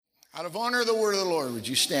Out of honor of the word of the Lord, would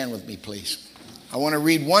you stand with me, please? I want to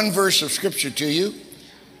read one verse of scripture to you.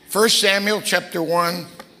 1 Samuel chapter 1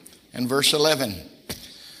 and verse 11.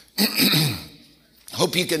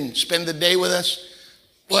 Hope you can spend the day with us.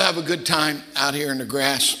 We'll have a good time out here in the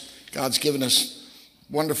grass. God's given us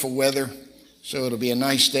wonderful weather, so it'll be a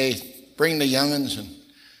nice day. Bring the young'uns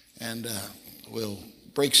and we'll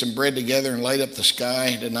break some bread together and light up the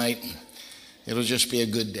sky tonight. It'll just be a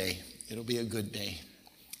good day. It'll be a good day.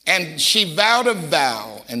 And she vowed a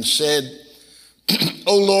vow and said,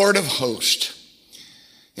 O Lord of hosts,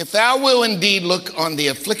 if thou wilt indeed look on the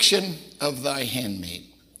affliction of thy handmaid,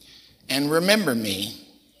 and remember me,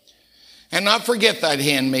 and not forget thy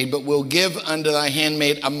handmaid, but will give unto thy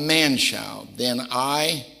handmaid a man-child, then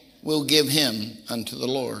I will give him unto the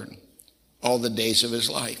Lord all the days of his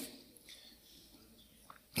life.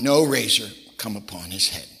 No razor come upon his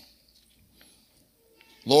head.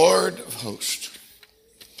 Lord of hosts,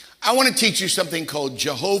 I want to teach you something called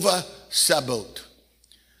Jehovah Sabaoth.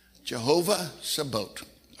 Jehovah Sabaoth.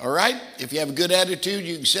 All right? If you have a good attitude,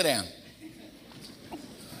 you can sit down.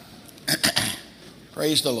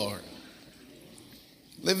 Praise the Lord.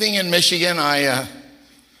 Living in Michigan, I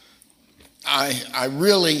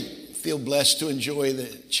really feel blessed to enjoy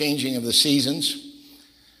the changing of the seasons.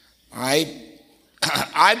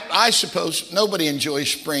 I suppose nobody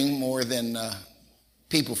enjoys spring more than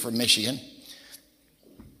people from Michigan.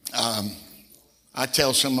 I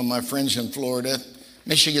tell some of my friends in Florida,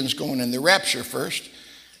 Michigan's going in the rapture first,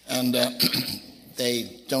 and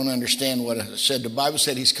they don't understand what I said. The Bible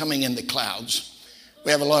said he's coming in the clouds.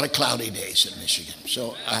 We have a lot of cloudy days in Michigan,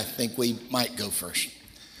 so I think we might go first.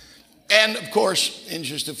 And of course, in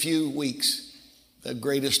just a few weeks, the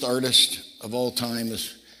greatest artist of all time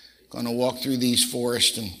is going to walk through these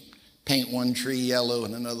forests and paint one tree yellow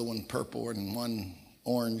and another one purple and one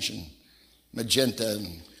orange and magenta.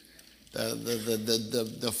 And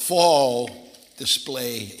the fall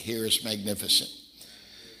display here is magnificent.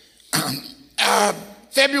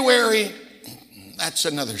 February, that's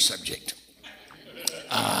another subject.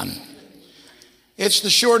 It's the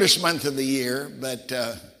shortest month of the year, but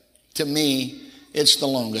to me, it's the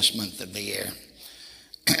longest month of the year.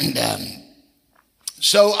 And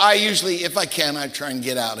so I usually, if I can, I try and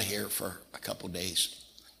get out of here for a couple days.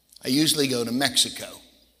 I usually go to Mexico.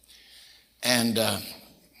 And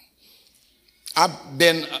I've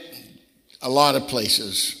been a lot of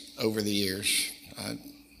places over the years.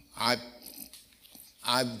 I've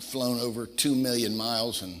flown over 2 million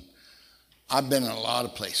miles, and I've been in a lot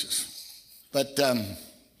of places. But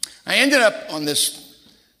I ended up on this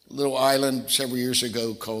little island several years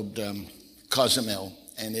ago called Cozumel,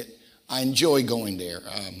 and I enjoy going there.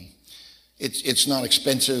 It's not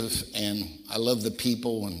expensive, and I love the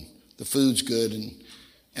people, and the food's good,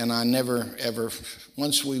 and I never, ever,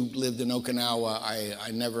 once we lived in Okinawa,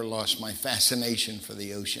 I never lost my fascination for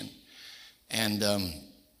the ocean. And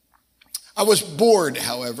I was bored,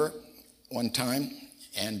 however, one time.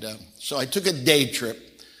 And so I took a day trip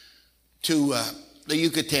to the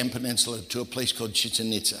Yucatan Peninsula to a place called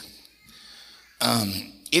Chichen Itza.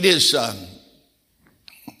 It's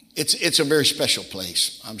a very special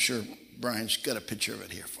place. I'm sure Brian's got a picture of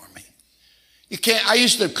it here for me. I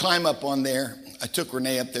used to climb up on there. I took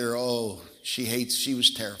Renee up there. Oh, she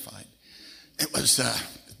was terrified. It was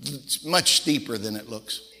much steeper than it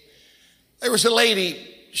looks. There was a lady,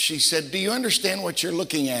 she said, do you understand what you're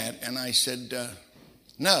looking at? And I said,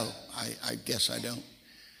 no, I guess I don't.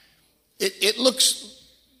 It looks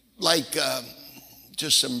like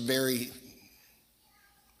just some very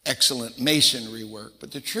excellent masonry work.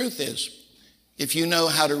 But the truth is, if you know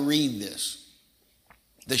how to read this,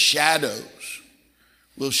 the shadows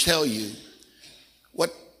will tell you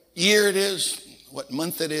what year it is, what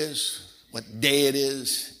month it is, what day it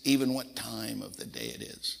is, even what time of the day it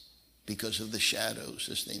is, because of the shadows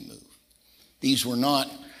as they move. These were not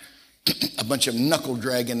a bunch of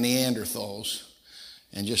knuckle-dragging Neanderthals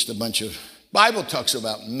and just a bunch of, Bible talks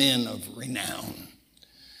about men of renown.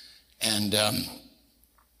 And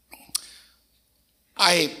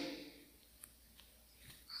I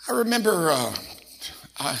remember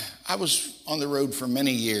I was on the road for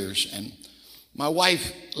many years, and my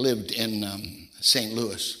wife lived in St.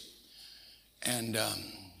 Louis. And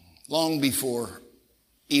long before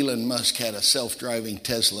Elon Musk had a self-driving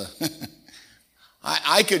Tesla,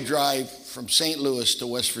 I could drive from St. Louis to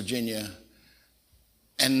West Virginia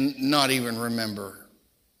and not even remember.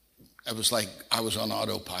 It was like I was on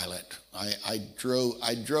autopilot. I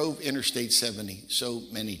drove Interstate 70 so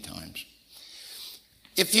many times.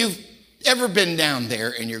 If you've ever been down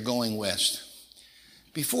there and you're going west,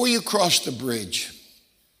 before you cross the bridge,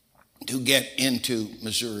 to get into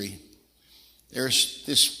Missouri. There's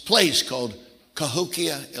this place called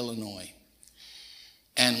Cahokia, Illinois.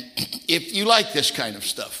 And if you like this kind of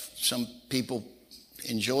stuff, some people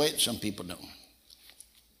enjoy it, some people don't.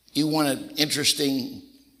 You want an interesting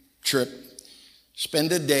trip,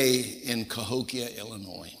 spend a day in Cahokia,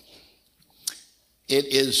 Illinois. It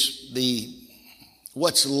is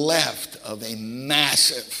what's left of a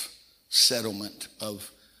massive settlement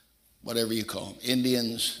of whatever you call them,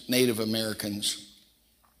 Indians, Native Americans.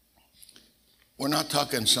 We're not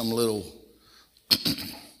talking some little,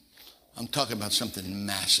 I'm talking about something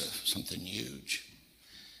massive, something huge.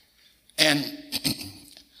 And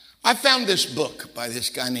I found this book by this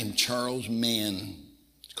guy named Charles Mann.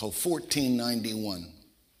 It's called 1491.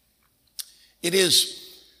 It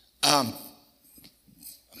is, I've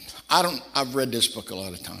read this book a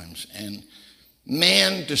lot of times, and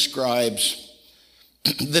Mann describes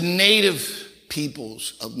the native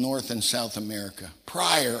peoples of North and South America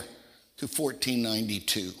prior to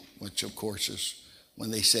 1492, which of course is when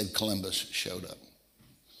they said Columbus showed up.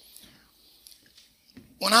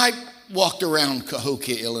 When I walked around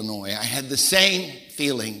Cahokia, Illinois, I had the same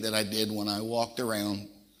feeling that I did when I walked around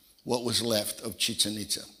what was left of Chichen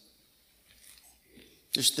Itza.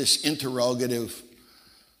 Just this interrogative,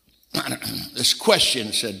 this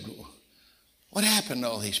question said, what happened to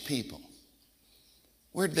all these people?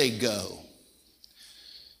 Where'd they go?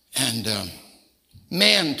 And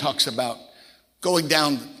Mann talks about going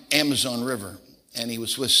down the Amazon River, and he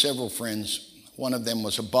was with several friends. One of them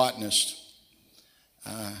was a botanist.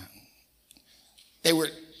 They were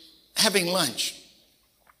having lunch,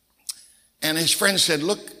 and his friend said,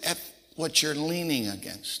 look at what you're leaning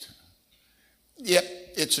against. Yep,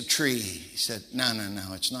 it's a tree. He said, no,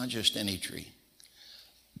 it's not just any tree.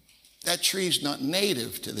 That tree's not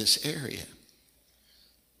native to this area.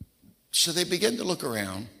 So they began to look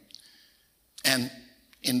around, and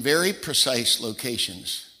in very precise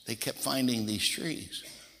locations, they kept finding these trees.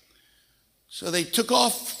 So they took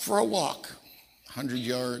off for a walk, 100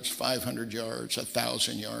 yards, 500 yards,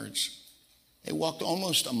 1,000 yards. They walked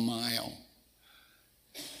almost a mile.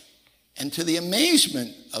 And to the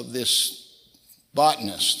amazement of this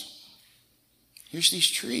botanist, here's these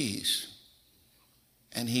trees.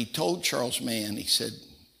 And he told Charles Mann, he said,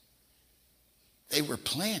 they were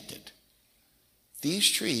planted.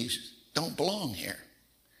 These trees don't belong here.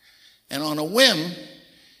 And on a whim,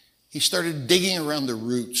 he started digging around the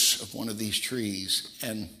roots of one of these trees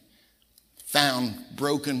and found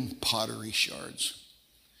broken pottery shards.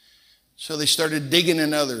 So they started digging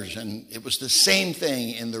in others, and it was the same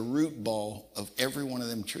thing in the root ball of every one of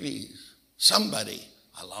them trees. Somebody,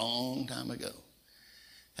 a long time ago,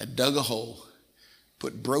 had dug a hole,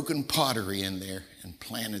 put broken pottery in there, and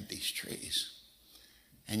planted these trees.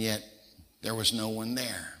 And yet, there was no one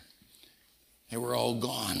there. They were all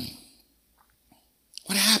gone.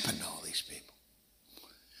 What happened to all these people?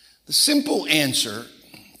 The simple answer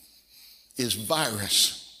is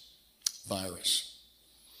virus. Virus.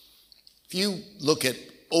 If you look at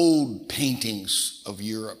old paintings of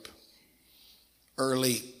Europe,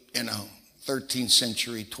 early, 13th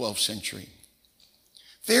century, 12th century,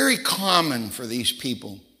 very common for these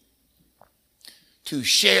people to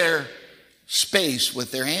share space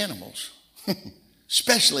with their animals,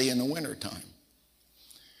 especially in the wintertime.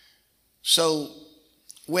 So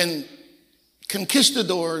when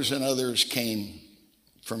conquistadors and others came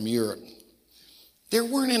from Europe, there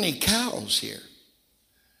weren't any cows here.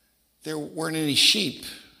 There weren't any sheep.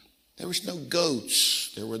 There was no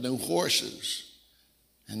goats. There were no horses.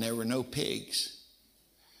 And there were no pigs.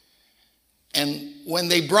 And when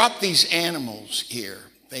they brought these animals here,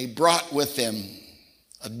 they brought with them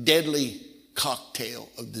a deadly cocktail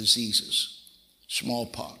of diseases: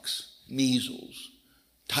 smallpox, measles,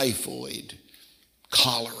 typhoid,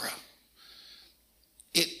 cholera.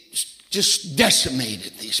 It just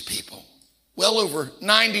decimated these people. Well over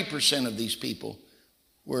 90% of these people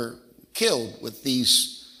were killed with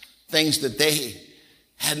these things that they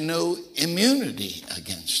had no immunity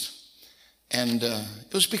against. And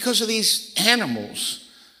it was because of these animals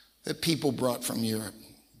that people brought from Europe.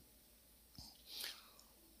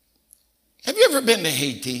 Have you ever been to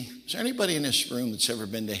Haiti? Is there anybody in this room that's ever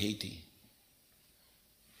been to Haiti?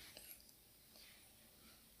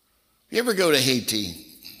 If you ever go to Haiti,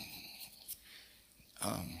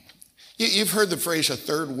 you've heard the phrase a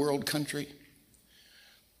third world country.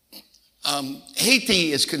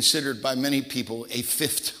 Haiti is considered by many people a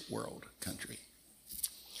fifth world country.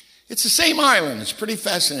 It's the same island. It's pretty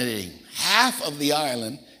fascinating. Half of the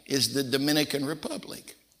island is the Dominican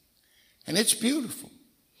Republic. And it's beautiful.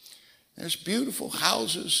 There's beautiful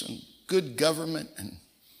houses and good government. And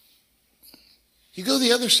You go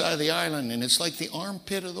the other side of the island and it's like the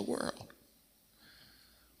armpit of the world.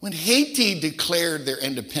 When Haiti declared their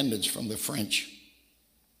independence from the French,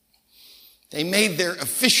 they made their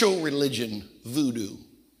official religion voodoo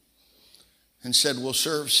and said, we'll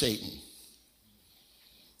serve Satan.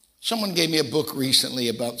 Someone gave me a book recently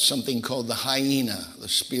about something called the hyena, the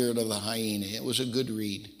spirit of the hyena. It was a good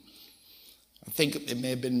read. I think it may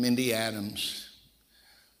have been Mindy Adams.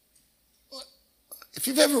 If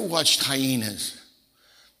you've ever watched hyenas,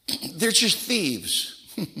 they're just thieves.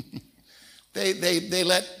 They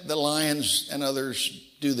let the lions and others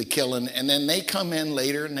do the killing, and then they come in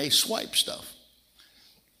later and they swipe stuff.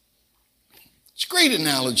 It's a great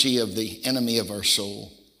analogy of the enemy of our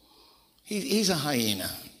soul. He's a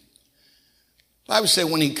hyena. I would say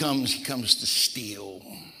when he comes to steal,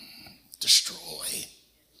 destroy.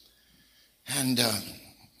 And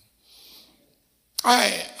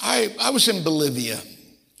I was in Bolivia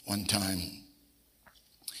one time.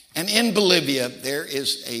 And in Bolivia, there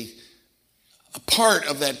is a part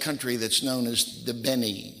of that country that's known as the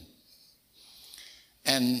Beni.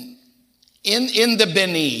 And in the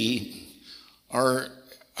Beni are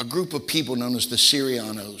a group of people known as the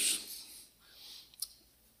Syrianos.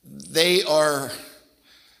 They are,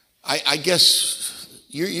 I guess,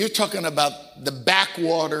 you're talking about the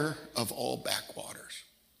backwater of all backwaters.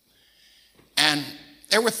 And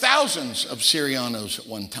there were thousands of Syrianos at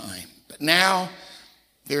one time, but now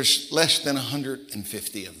there's less than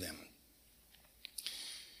 150 of them.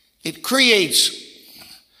 It creates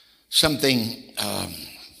something,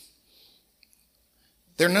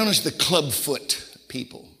 they're known as the clubfoot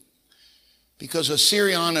people, because a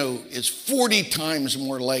Syriano is 40 times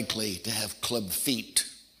more likely to have club feet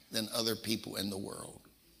than other people in the world.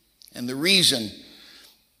 And the reason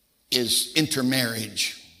is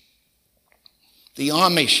intermarriage. The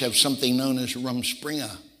Amish have something known as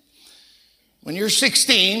rumspringa. When you're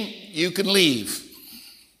 16, you can leave.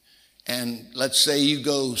 And let's say you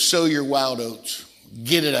go sow your wild oats,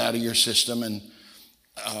 get it out of your system, and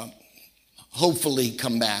hopefully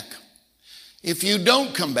come back. If you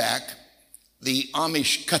don't come back, the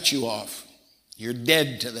Amish cut you off. You're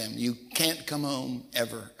dead to them. You can't come home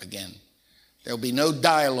ever again. There'll be no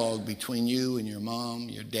dialogue between you and your mom,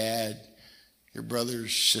 your dad, your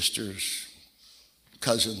brothers, sisters,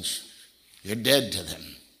 cousins. You're dead to them.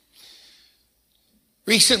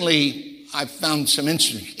 Recently, I found some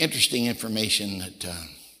interesting information that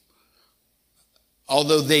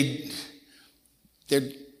although they're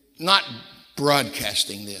not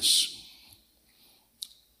broadcasting this,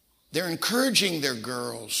 they're encouraging their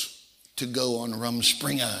girls to go on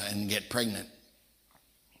rumspringa and get pregnant.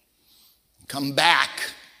 Come back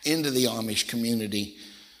into the Amish community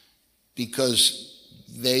because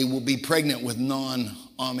they will be pregnant with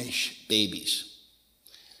non-Amish babies.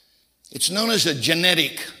 It's known as a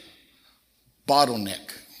genetic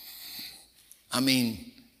bottleneck. I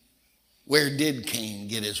mean, where did Cain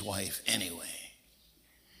get his wife anyway?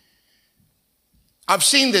 I've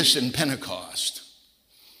seen this in Pentecost.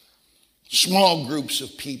 Small groups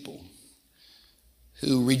of people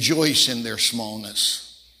who rejoice in their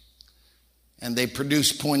smallness, and they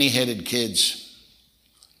produce pointy-headed kids,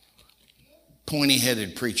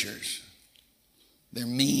 pointy-headed preachers. They're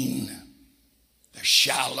mean, they're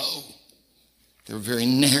shallow, they're very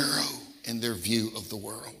narrow in their view of the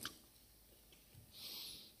world.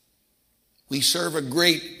 We serve a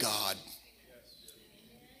great God,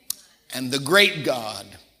 and the great God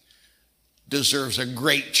deserves a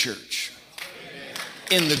great church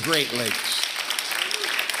in the Great Lakes.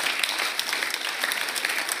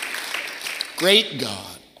 Great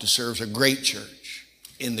God deserves a great church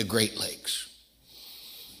in the Great Lakes.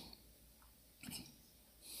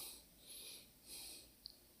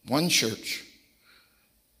 One church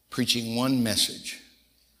preaching one message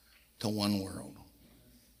to one world.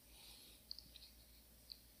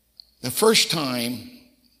 The first time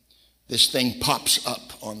this thing pops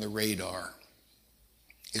up on the radar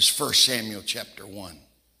is 1 Samuel chapter 1.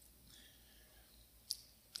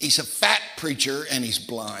 He's a fat preacher and he's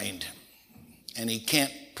blind, and he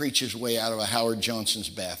can't preach his way out of a Howard Johnson's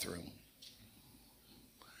bathroom.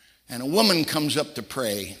 And a woman comes up to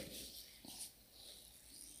pray,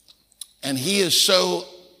 and he is so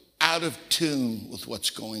out of tune with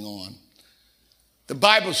what's going on. The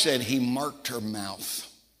Bible said he marked her mouth.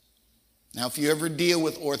 Now, if you ever deal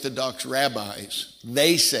with Orthodox rabbis,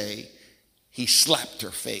 they say he slapped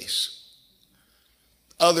her face.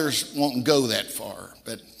 Others won't go that far,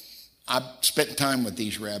 but I've spent time with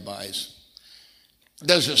these rabbis. It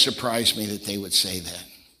doesn't surprise me that they would say that.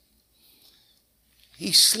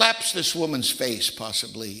 He slaps this woman's face,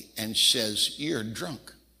 possibly, and says, "You're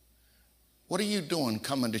drunk. what are you doing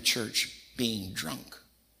coming to church being drunk?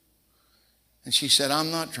 And she said,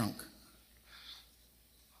 I'm not drunk.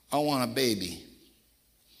 I want a baby.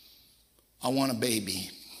 I want a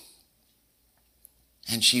baby.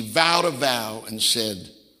 And she vowed a vow and said,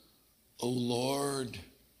 O Lord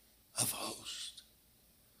of hosts.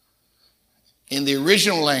 In the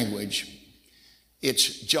original language,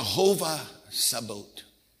 it's Jehovah Sabaoth.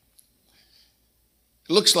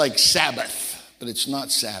 It looks like Sabbath, but it's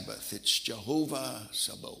not Sabbath. It's Jehovah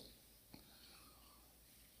Sabaoth.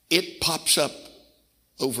 It pops up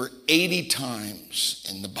over 80 times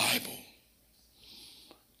in the Bible.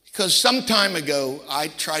 Because some time ago, I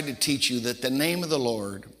tried to teach you that the name of the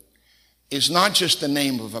Lord is not just the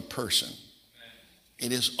name of a person.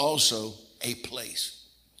 It is also a place.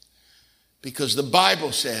 Because the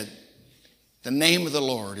Bible said the name of the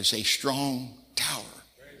Lord is a strong tower,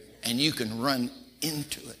 and you can run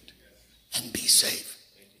into it and be safe.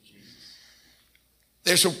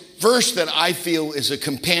 There's a verse that I feel is a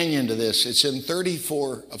companion to this. It's in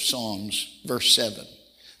 34 of Psalms, verse 7.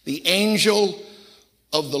 The angel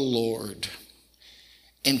of the Lord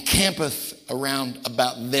encampeth around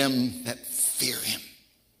about them that fear him.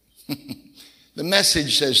 The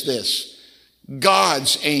Message says this: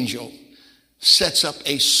 God's angel sets up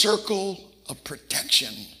a circle of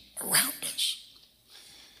protection around us.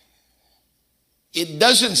 It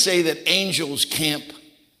doesn't say that angels camp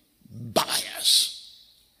by us.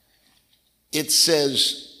 It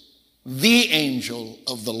says the angel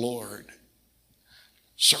of the Lord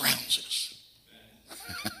surrounds us.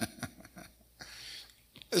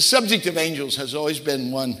 The subject of angels has always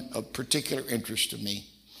been one of particular interest to me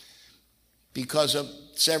because of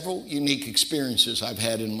several unique experiences I've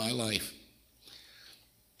had in my life.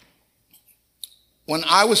 When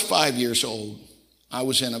I was 5 years old, I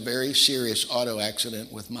was in a very serious auto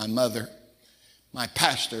accident with my mother, my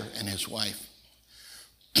pastor, and his wife.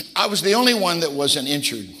 I was the only one that wasn't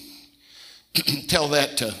injured. Tell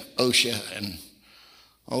that to OSHA and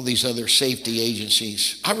all these other safety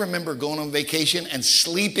agencies. I remember going on vacation and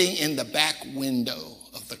sleeping in the back window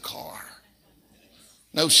of the car.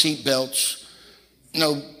 No seat belts,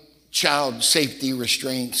 no child safety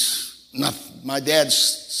restraints, nothing. My dad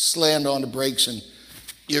slammed on the brakes and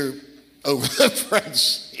you're over the front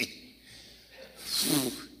seat.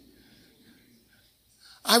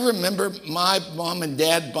 I remember my mom and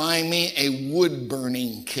dad buying me a wood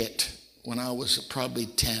burning kit when I was probably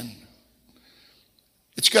 10.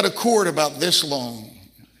 It's got a cord about this long,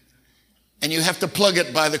 and you have to plug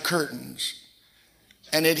it by the curtains.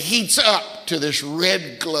 And it heats up to this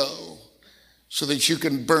red glow so that you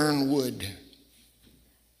can burn wood.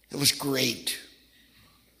 It was great.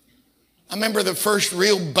 I remember the first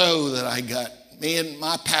real bow that I got. Me and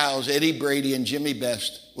my pals, Eddie Brady and Jimmy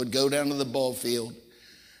Best, would go down to the ball field,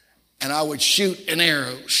 and I would shoot an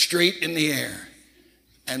arrow straight in the air,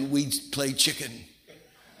 and we'd play chicken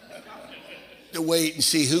to wait and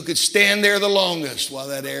see who could stand there the longest while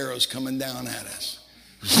that arrow's coming down at us.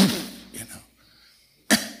 You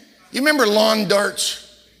know. You remember lawn darts?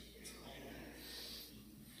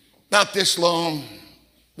 About this long,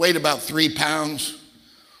 weighed about 3 pounds.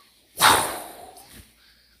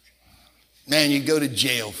 Man, you go to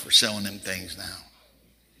jail for selling them things now.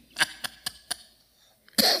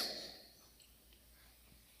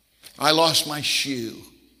 I lost my shoe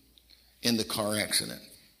in the car accident.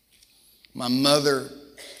 My mother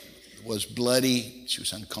was bloody. She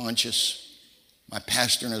was unconscious. My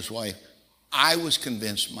pastor and his wife, I was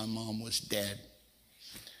convinced my mom was dead.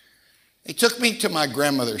 They took me to my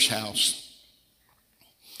grandmother's house.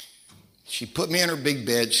 She put me in her big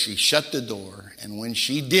bed. She shut the door. And when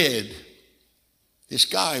she did, this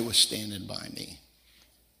guy was standing by me.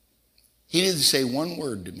 He didn't say one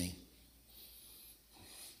word to me.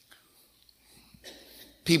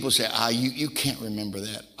 People say, you can't remember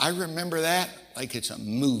that. I remember that like it's a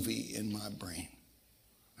movie in my brain.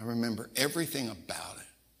 I remember everything about it.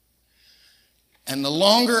 And the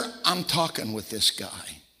longer I'm talking with this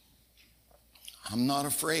guy, I'm not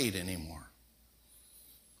afraid anymore.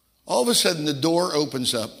 All of a sudden, the door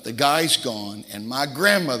opens up, the guy's gone, and my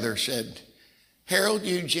grandmother said, Harold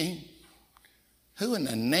Eugene, who in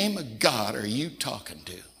the name of God are you talking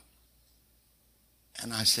to?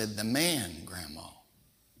 And I said, the man, Grandma.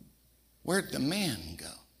 Where'd the man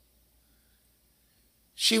go?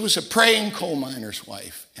 She was a praying coal miner's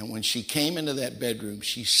wife, and when she came into that bedroom,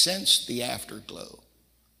 she sensed the afterglow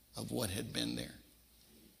of what had been there.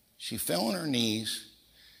 She fell on her knees,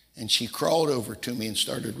 and she crawled over to me and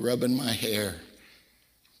started rubbing my hair.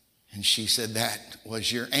 And she said, that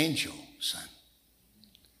was your angel, son.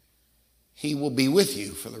 He will be with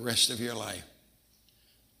you for the rest of your life.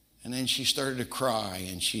 And then she started to cry,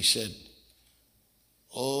 and she said,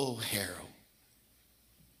 "Oh, Harold,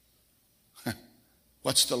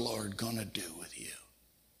 what's the Lord going to do with you?"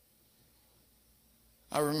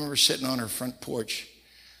 I remember sitting on her front porch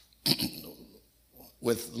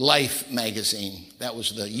with Life magazine. That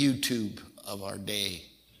was the YouTube of our day.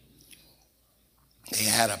 They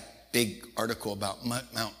had a big article about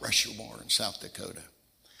Mount Rushmore in South Dakota.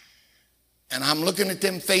 And I'm looking at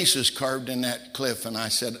them faces carved in that cliff, and I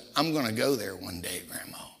said, "I'm going to go there one day,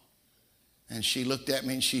 Grandma." And she looked at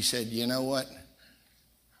me and she said, "You know what?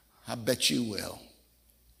 I bet you will."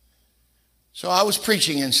 So I was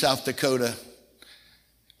preaching in South Dakota,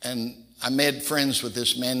 and I made friends with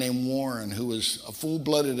this man named Warren, who was a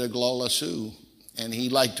full-blooded Oglala Sioux, and he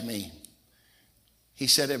liked me. He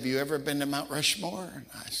said, "Have you ever been to Mount Rushmore?" And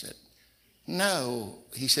I said, "No."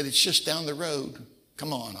 He said, "It's just down the road.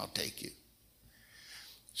 Come on, I'll take you."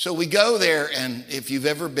 So we go there, and if you've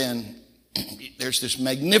ever been, there's this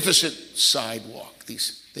magnificent sidewalk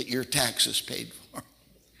that your taxes paid for.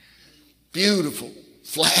 Beautiful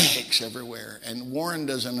flags everywhere. And Warren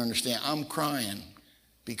doesn't understand. I'm crying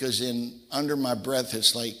because under my breath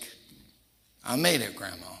it's like, "I made it,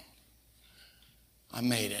 Grandma. I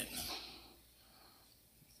made it.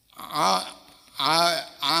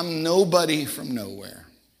 I'm nobody from nowhere."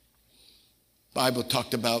 Bible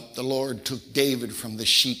talked about the Lord took David from the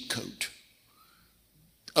sheepcote.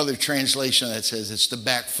 Other translation that says it's the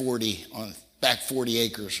back 40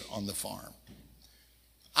 acres on the farm.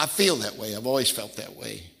 I feel that way. I've always felt that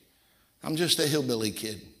way. I'm just a hillbilly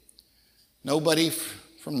kid. Nobody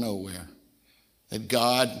from nowhere that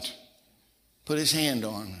God put his hand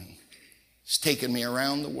on. It's taken me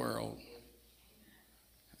around the world.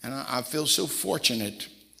 And I feel so fortunate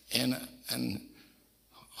and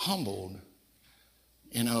humbled,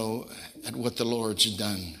 at what the Lord's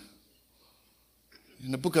done.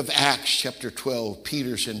 In the book of Acts, chapter 12,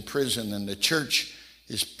 Peter's in prison, and the church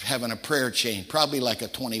is having a prayer chain, probably like a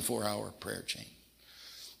 24-hour prayer chain.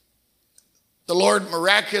 The Lord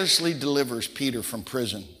miraculously delivers Peter from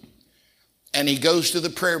prison, and he goes to the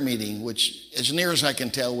prayer meeting, which, as near as I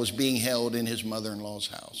can tell, was being held in his mother-in-law's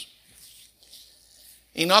house.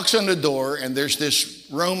 He knocks on the door, and there's this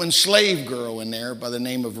Roman slave girl in there by the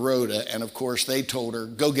name of Rhoda. And of course, they told her,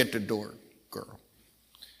 "Go get the door, girl."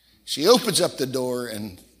 She opens up the door,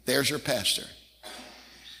 and there's her pastor.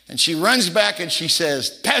 And she runs back and she says,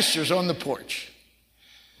 "Pastor's on the porch."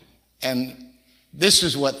 And this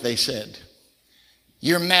is what they said: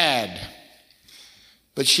 "You're mad."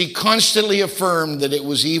 But she constantly affirmed that it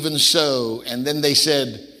was even so. And then they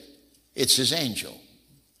said, "It's his angel.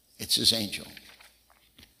 It's his angel."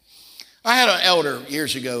 I had an elder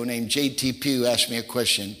years ago named J.T. Pugh ask me a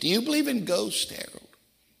question: "Do you believe in ghosts, Harold?"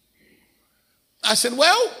 I said,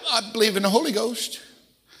 "Well, I believe in the Holy Ghost."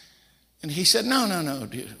 And he said, No.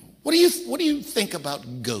 What do you think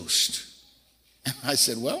about ghosts?" And I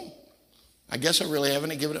said, "Well, I guess I really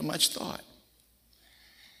haven't given it much thought."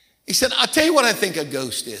 He said, "I'll tell you what I think a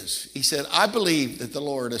ghost is." He said, "I believe that the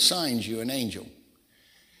Lord assigns you an angel."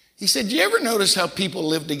 He said, "Do you ever notice how people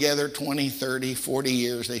live together 20, 30, 40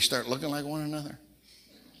 years, they start looking like one another?"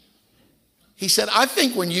 He said, "I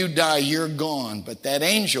think when you die, you're gone, but that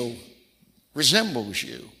angel resembles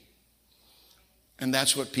you." And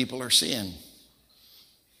that's what people are seeing.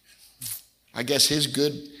 I guess his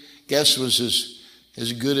good guess was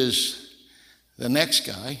as good as the next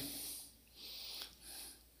guy.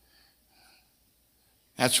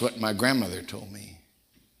 That's what my grandmother told me.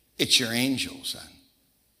 It's your angel, son.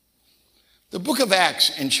 The book of Acts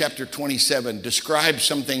in chapter 27 describes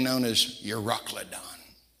something known as Euroclydon,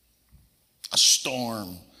 a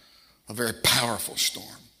storm, a very powerful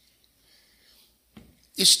storm.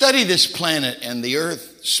 You study this planet and the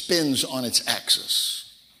earth spins on its axis.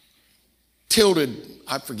 Tilted,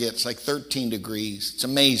 I forget, it's like 13 degrees. It's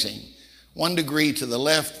amazing. 1 degree to the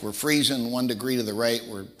left, we're freezing. 1 degree to the right,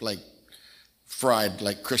 we're like fried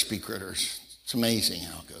like crispy critters. It's amazing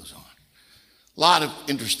how it goes on. A lot of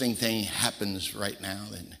interesting thing happens right now.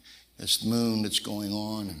 This moon that's going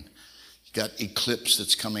on, and you got eclipse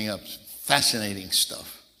that's coming up. Fascinating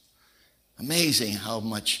stuff. Amazing how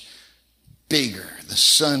much bigger the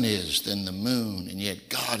sun is than the moon, and yet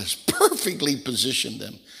God has perfectly positioned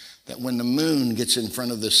them that when the moon gets in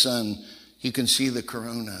front of the sun, you can see the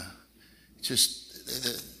corona. Just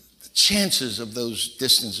the chances of those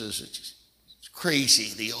distances, it's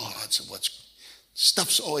crazy, the odds of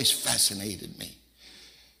stuff's always fascinated me.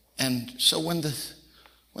 And so when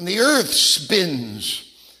the earth spins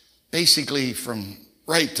basically from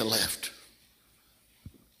right to left,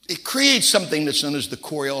 it creates something that's known as the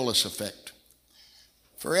Coriolis effect.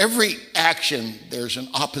 For every action, there's an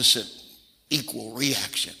opposite equal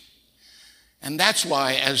reaction. And that's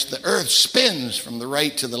why as the earth spins from the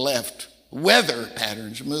right to the left, weather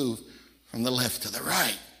patterns move from the left to the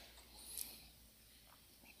right.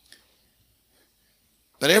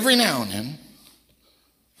 But every now and then,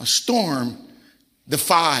 a storm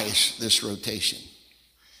defies this rotation.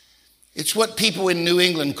 It's what people in New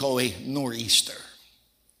England call a nor'easter.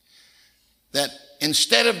 That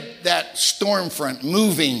instead of that storm front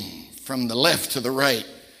moving from the left to the right,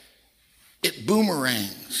 it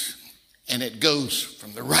boomerangs and it goes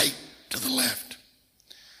from the right to the left.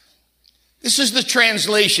 This is the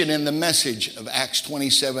translation in the Message of Acts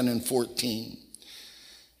 27 and 14.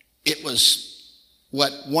 It was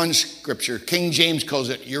what one scripture, King James calls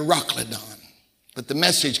it Euroclydon, but the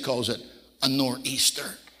Message calls it a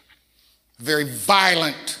nor'easter, a very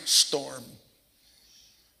violent storm.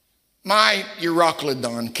 My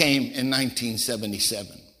Euroclydon came in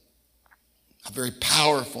 1977. A very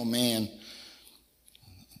powerful man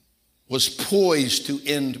was poised to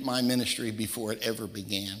end my ministry before it ever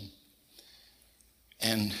began.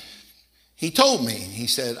 And he told me, he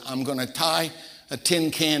said, I'm going to tie a tin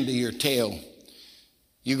can to your tail.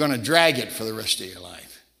 You're going to drag it for the rest of your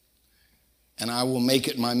life. And I will make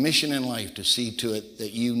it my mission in life to see to it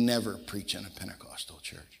that you never preach in a Pentecostal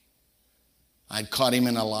church. I'd caught him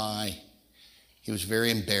in a lie. He was very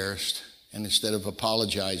embarrassed. And instead of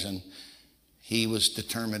apologizing, he was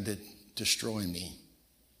determined to destroy me.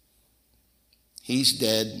 He's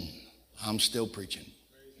dead. I'm still preaching.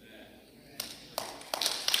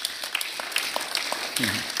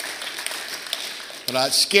 But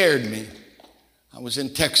it scared me. I was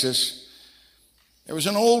in Texas. There was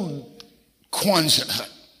an old Quonset hut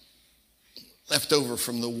left over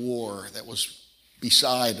from the war that was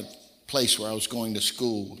beside a place where I was going to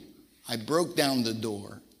school. I broke down the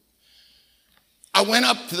door. I went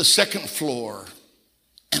up to the second floor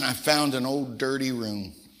and I found an old dirty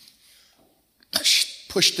room. I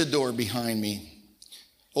pushed the door behind me.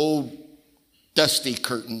 Old dusty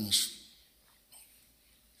curtains.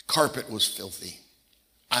 Carpet was filthy.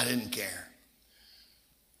 I didn't care.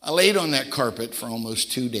 I laid on that carpet for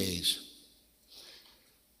almost 2 days.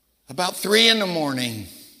 About 3 a.m,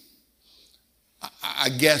 I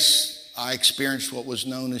guess I experienced what was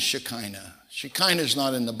known as Shekinah. Shekinah is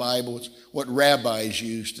not in the Bible. It's what rabbis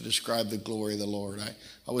use to describe the glory of the Lord.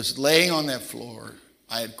 I was laying on that floor.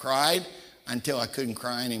 I had cried until I couldn't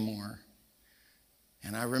cry anymore.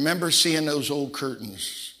 And I remember seeing those old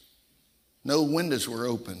curtains. No windows were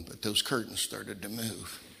open, but those curtains started to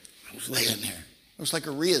move. I was laying there. It was like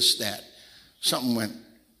a rheostat. Something went,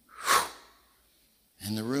 whew,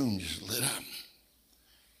 and the room just lit up.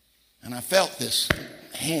 And I felt this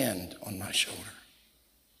hand on my shoulder.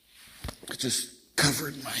 It just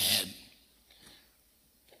covered my head.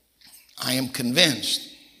 I am convinced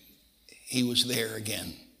he was there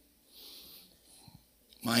again.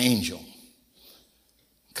 My angel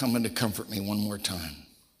coming to comfort me one more time.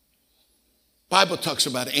 Bible talks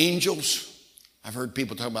about angels. I've heard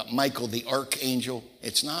people talk about Michael the archangel.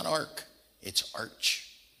 It's not ark, it's arch.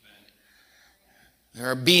 There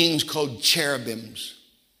are beings called cherubims.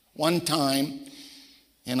 One time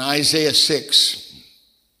in Isaiah 6,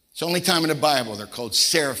 it's the only time in the Bible they're called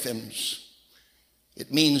seraphims.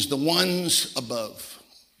 It means the ones above.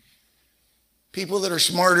 People that are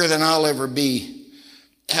smarter than I'll ever be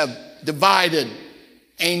have divided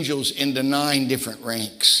angels into 9 different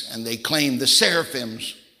ranks, and they claim the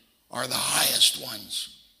seraphims are the highest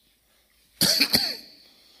ones.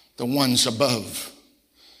 The ones above.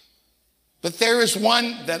 But there is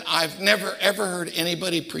one that I've never ever heard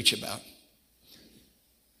anybody preach about.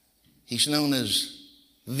 He's known as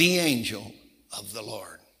the angel of the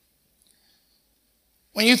Lord.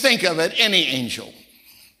 When you think of it, any angel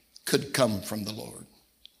could come from the Lord.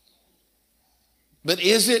 But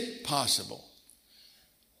is it possible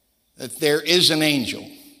that there is an angel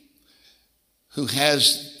who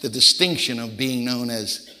has the distinction of being known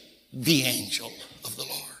as the angel of the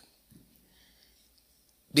Lord?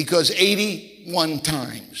 Because 81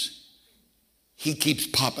 times he keeps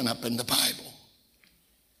popping up in the Bible.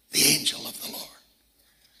 The angel of the Lord.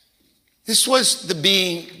 This was the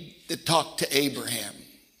being that talked to Abraham.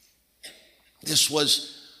 This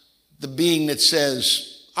was the being that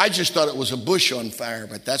says, I just thought it was a bush on fire,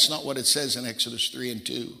 but that's not what it says in Exodus 3 and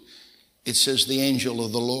 2. It says the angel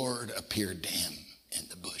of the Lord appeared to him in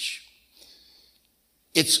the bush.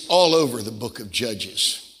 It's all over the book of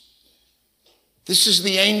Judges. This is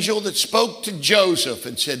the angel that spoke to Joseph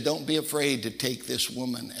and said, don't be afraid to take this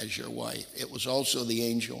woman as your wife. It was also the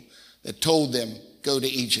angel that told them, go to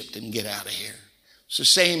Egypt and get out of here. It's the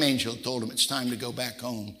same angel that told him it's time to go back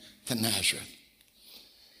home to Nazareth.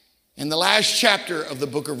 In the last chapter of the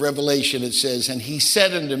book of Revelation, it says, and he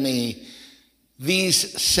said unto me,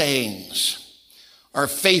 these sayings are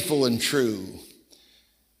faithful and true.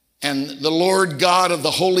 And the Lord God of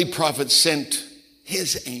the holy prophets sent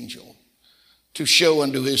his angel to show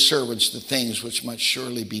unto his servants the things which must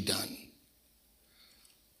surely be done.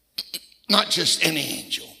 Not just any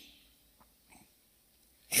angel,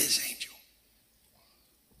 his angel.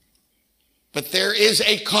 But there is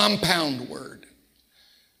a compound word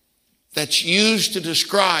that's used to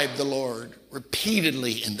describe the Lord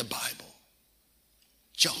repeatedly in the Bible.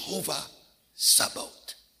 Jehovah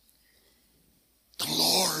Sabaoth, the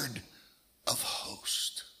Lord of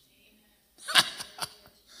hosts.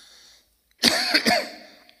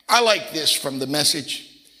 I like this from the Message.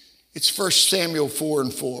 It's 1 Samuel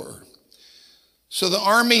 4:4. So the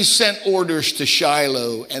army sent orders to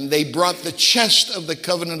Shiloh, and they brought the chest of the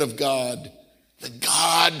covenant of God, the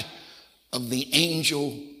God of the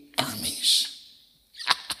angel armies.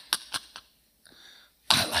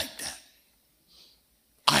 I like that.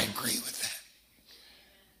 I agree with that.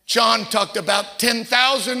 John talked about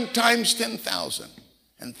 10,000 times 10,000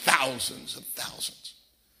 and thousands of thousands.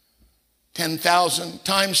 10,000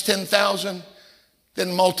 times 10,000,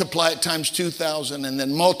 then multiply it times 2,000, and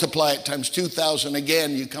then multiply it times 2,000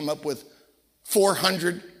 again. You come up with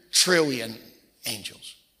 400 trillion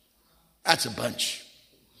angels. That's a bunch.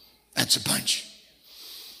 That's a bunch.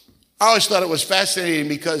 I always thought it was fascinating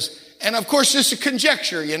because, and of course this is a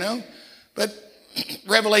conjecture, but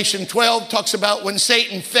Revelation 12 talks about when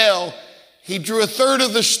Satan fell, he drew a third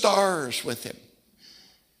of the stars with him.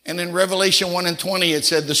 And in Revelation 1:20, it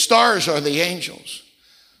said the stars are the angels.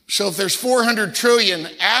 So if there's 400 trillion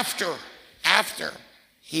after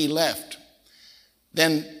he left,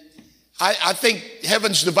 then I think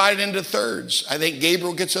heaven's divided into thirds. I think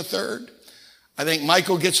Gabriel gets a third. I think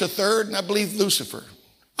Michael gets a third, and I believe Lucifer.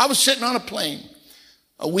 I was sitting on a plane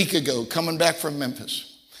a week ago coming back from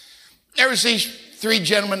Memphis. There was these three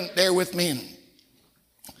gentlemen there with me, and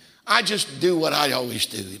I just do what I always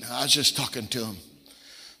do. I was just talking to them.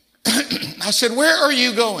 I said, where are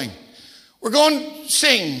you going? We're going to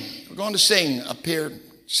sing. We're going to sing up here,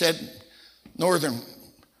 said northern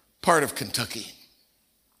part of Kentucky.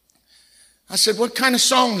 I said, what kind of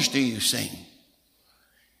songs do you sing?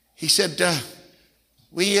 He said,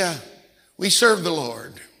 we serve the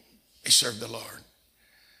Lord. We serve the Lord.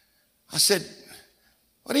 I said,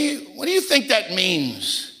 what do you think that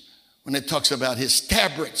means when it talks about his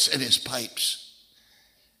tabrets and his pipes?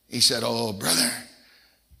 He said, oh, brother,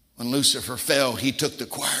 when Lucifer fell, he took the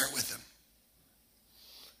choir with him.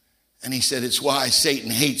 And he said, it's why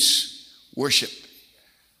Satan hates worship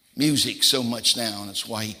music so much now, and it's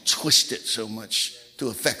why he twists it so much to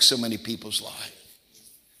affect so many people's lives.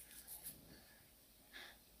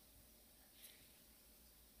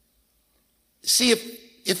 See, if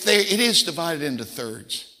it is divided into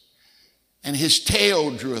thirds, and his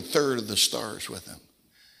tail drew a third of the stars with him,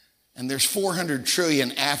 and there's 400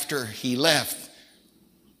 trillion after he left,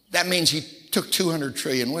 that means he took 200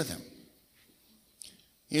 trillion with him.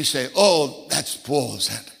 You say, oh, that's bull, is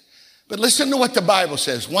that? But listen to what the Bible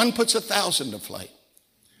says. 1 puts 1,000 to flight.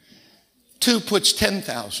 2 puts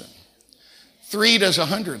 10,000. 3 does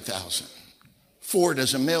 100,000. 4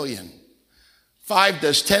 does 1,000,000. 5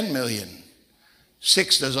 does 10 million.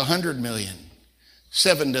 6 does 100 million.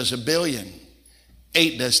 7 does 1 billion.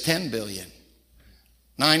 8 does 10 billion.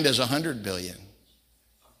 9 does 100 billion.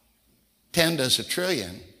 10 does 1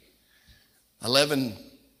 trillion. 11,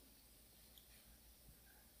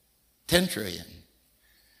 10 trillion.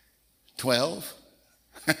 12,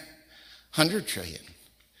 100 trillion.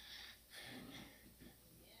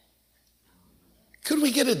 Could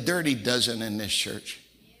we get a dirty dozen in this church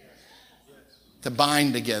to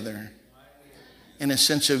bind together in a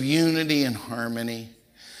sense of unity and harmony?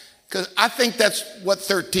 Because I think that's what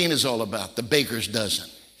 13 is all about, the baker's dozen.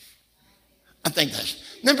 I think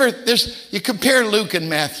that's, remember, you compare Luke and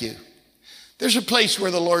Matthew. There's a place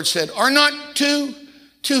where the Lord said, are not two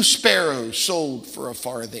sparrows sold for a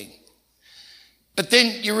farthing? But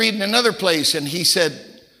then you read in another place and he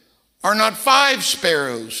said, are not 5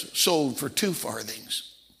 sparrows sold for 2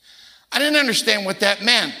 farthings? I didn't understand what that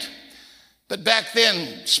meant. But back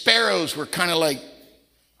then, sparrows were kind of like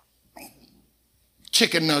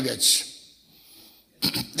chicken nuggets.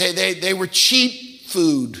 They were cheap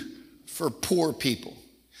food for poor people.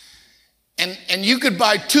 And you could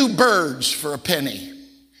buy 2 birds for a penny.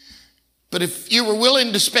 But if you were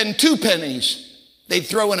willing to spend 2 pennies, they'd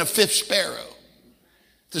throw in a 5th sparrow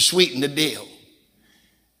to sweeten the deal.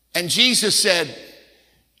 And Jesus said,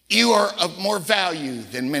 you are of more value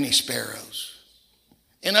than many sparrows.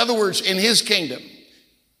 In other words, in his kingdom,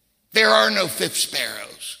 there are no fifth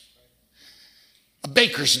sparrows. A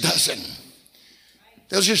baker's dozen.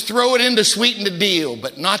 They'll just throw it in to sweeten the deal,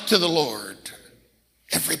 but not to the Lord.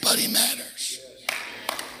 Everybody matters.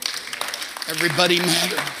 Everybody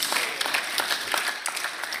matters.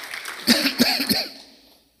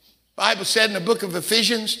 Bible said in the book of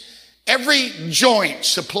Ephesians, every joint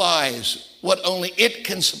supplies what only it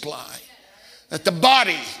can supply, that the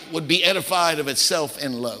body would be edified of itself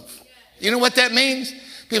in love. You know what that means?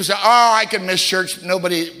 People say, oh, I can miss church.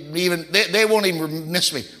 Nobody even, they won't even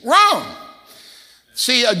miss me. Wrong.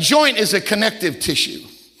 See, a joint is a connective tissue.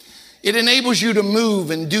 It enables you to move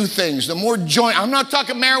and do things. The more joint, I'm not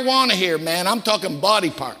talking marijuana here, man. I'm talking body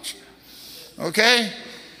parts. Okay?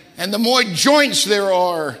 And the more joints there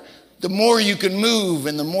are, the more you can move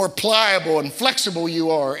and the more pliable and flexible you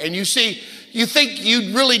are. And you see, you think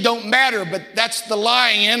you really don't matter, but that's the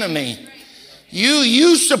lying enemy.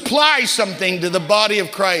 You supply something to the body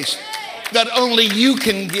of Christ that only you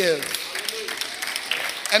can give.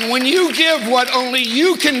 And when you give what only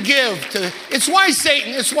you can give to, it's why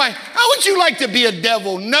Satan, it's why, how would you like to be a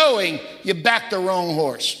devil knowing you backed the wrong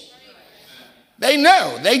horse? They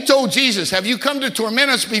know. They told Jesus, have you come to torment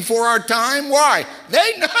us before our time? Why?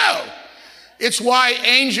 They know. It's why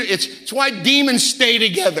it's why demons stay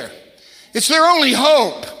together. It's their only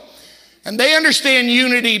hope. And they understand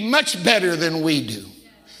unity much better than we do.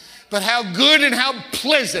 But how good and how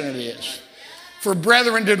pleasant it is for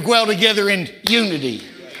brethren to dwell together in unity.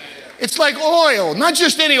 It's like oil, not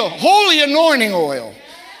just any oil, holy anointing oil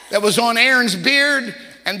that was on Aaron's beard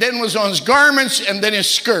and then was on his garments and then his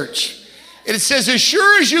skirts. It says, as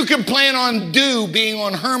sure as you can plan on dew being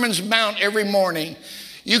on Hermon's Mount every morning,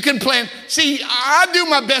 you can plan. See, I do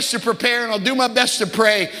my best to prepare and I'll do my best to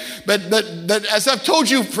pray. But as I've told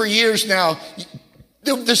you for years now,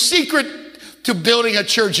 the secret to building a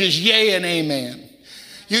church is yay and amen.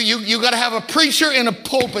 You got to have a preacher in a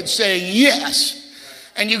pulpit saying yes.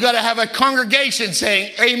 And you got to have a congregation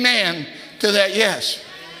saying amen to that yes.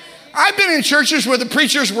 I've been in churches where the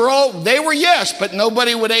preachers they were yes, but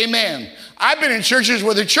nobody would amen. I've been in churches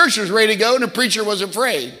where the church was ready to go and the preacher was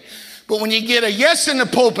afraid. But when you get a yes in the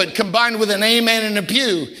pulpit combined with an amen in the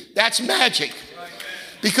pew, that's magic.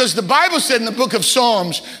 Because the Bible said in the book of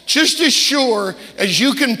Psalms, just as sure as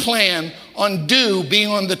you can plan on dew being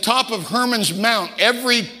on the top of Hermon's Mount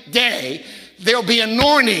every day, there'll be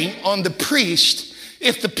anointing on the priest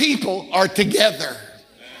if the people are together.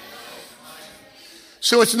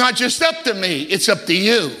 So it's not just up to me, it's up to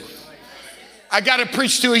you. I got to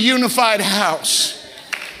preach to a unified house.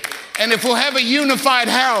 And if we'll have a unified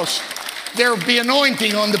house, there'll be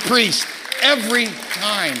anointing on the priest every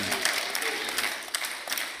time.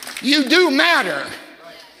 You do matter.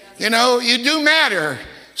 You know, you do matter.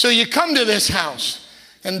 So you come to this house.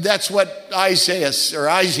 And that's what Isaiah or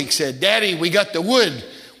Isaac said. Daddy, we got the wood.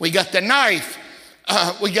 We got the knife.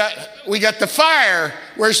 We got the fire.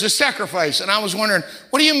 Where's the sacrifice? And I was wondering,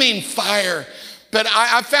 what do you mean fire? But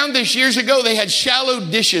I found this years ago. They had shallow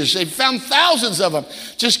dishes. They found thousands of them,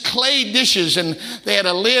 just clay dishes. And they had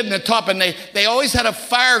a lid and a top. And they always had a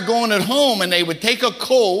fire going at home. And they would take a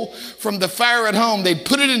coal from the fire at home. They'd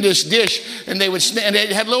put it in this dish. And and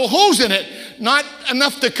it had little holes in it. Not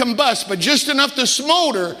enough to combust, but just enough to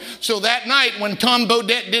smolder. So that night when Tom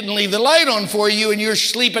Bodette didn't leave the light on for you and you're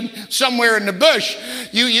sleeping somewhere in the bush,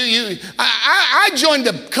 I joined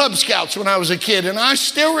the Cub Scouts when I was a kid. And I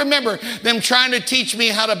still remember them trying to teach me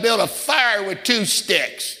how to build a fire with 2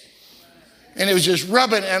 sticks. And it was just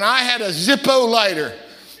rubbing. And I had a Zippo lighter.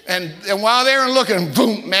 And while they were looking,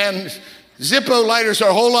 boom, man, Zippo lighters are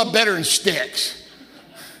a whole lot better than sticks.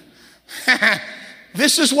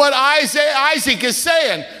 This is what Isaac is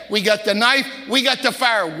saying. We got the knife, we got the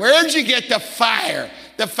fire. Where'd you get the fire?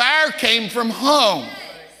 The fire came from home.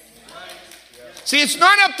 See, it's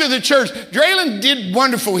not up to the church. Draylen did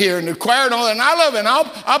wonderful here in the choir and all that, and I love it. And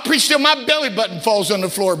I'll preach till my belly button falls on the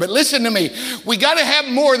floor. But listen to me. We got to have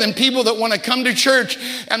more than people that want to come to church,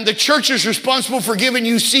 and the church is responsible for giving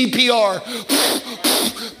you CPR.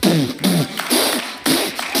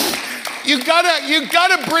 You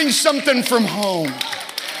gotta bring something from home.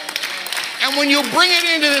 And when you bring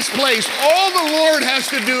it into this place, all the Lord has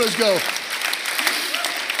to do is go.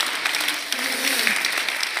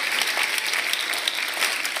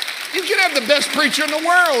 You can have the best preacher in the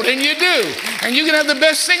world, and you do. And you can have the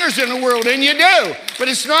best singers in the world, and you do. But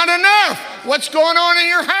it's not enough. What's going on in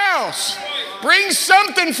your house? Bring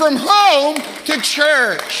something from home to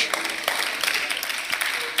church.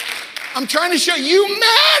 I'm trying to show you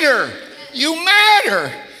matter. You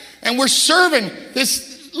matter. And we're serving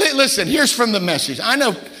this. Listen, here's from the Message. I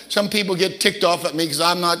know some people get ticked off at me because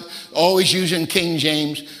I'm not always using King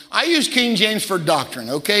James. I use King James for doctrine,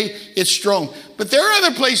 okay? It's strong. But there are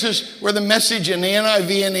other places where the Message and the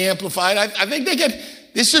NIV and the Amplified, I think they get,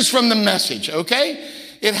 this is from the Message, okay?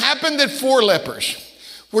 It happened that 4 lepers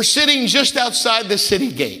were sitting just outside the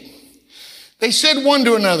city gate. They said one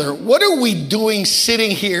to another, what are we doing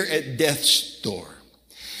sitting here at death's door?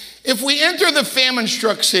 If we enter the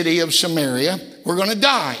famine-struck city of Samaria, we're going to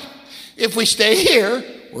die. If we stay here,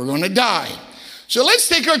 we're going to die. So let's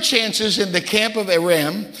take our chances in the camp of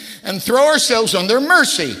Aram and throw ourselves on their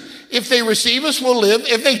mercy. If they receive us, we'll live.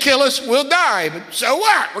 If they kill us, we'll die. But so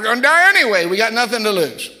what? We're going to die anyway. We got nothing to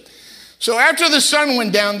lose. So after the sun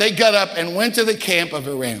went down, they got up and went to the camp of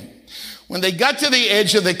Aram. When they got to the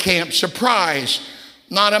edge of the camp, surprise,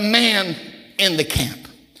 not a man in the camp.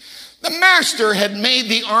 The master had made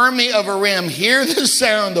the army of Aram hear the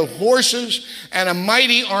sound of horses and a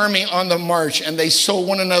mighty army on the march, and they saw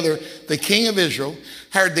one another. The king of Israel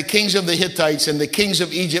hired the kings of the Hittites and the kings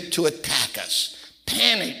of Egypt to attack us.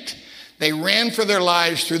 Panicked, they ran for their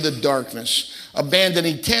lives through the darkness,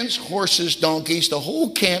 abandoning tents, horses, donkeys, the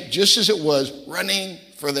whole camp just as it was, running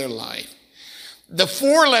for their life. The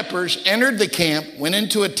 4 lepers entered the camp, went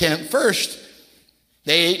into a tent. First,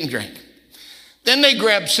 they ate and drank. Then they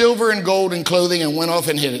grabbed silver and gold and clothing and went off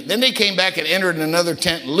and hid it. Then they came back and entered another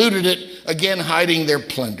tent, looted it, again hiding their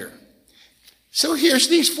plunder. So here's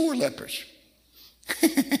these 4 lepers.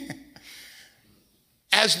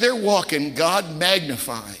 As they're walking, God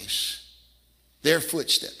magnifies their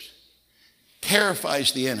footsteps,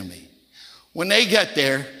 terrifies the enemy. When they get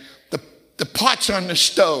there, the pot's on the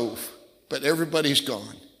stove, but everybody's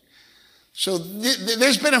gone. So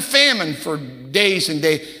there's been a famine for days and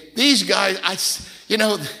days. These guys,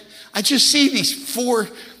 I just see these 4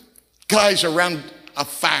 guys around a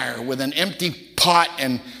fire with an empty pot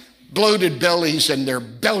and bloated bellies, and they're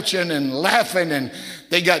belching and laughing, and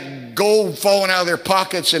they got gold falling out of their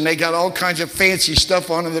pockets, and they got all kinds of fancy stuff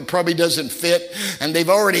on them that probably doesn't fit, and they've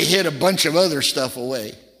already hid a bunch of other stuff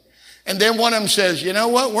away. And then one of them says, you know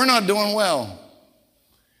what, we're not doing well.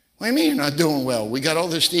 What do you mean you're not doing well? We got all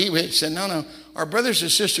this to eat. He said, no, our brothers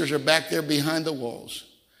and sisters are back there behind the walls.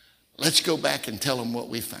 Let's go back and tell them what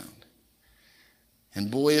we found. And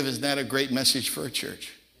boy, isn't that a great message for a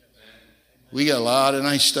church. We got a lot of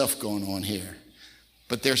nice stuff going on here.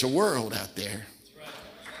 But there's a world out there.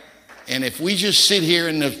 And if we just sit here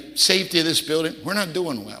in the safety of this building, we're not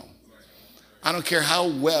doing well. I don't care how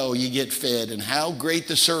well you get fed and how great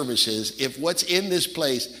the service is. If what's in this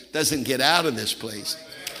place doesn't get out of this place,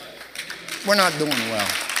 we're not doing well.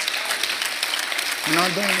 We're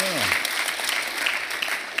not doing well.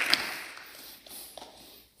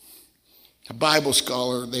 A Bible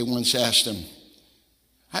scholar, they once asked him,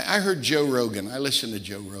 I heard Joe Rogan. I listen to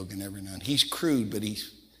Joe Rogan every now and then. He's crude, but he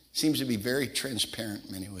seems to be very transparent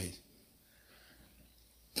in many ways.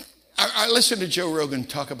 I listened to Joe Rogan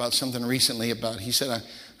talk about something recently he said,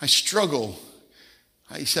 I struggle.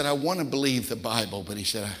 He said, I want to believe the Bible, but he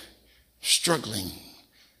said, I'm struggling.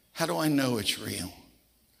 How do I know it's real?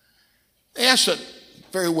 They asked a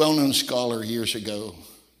very well-known scholar years ago,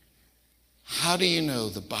 how do you know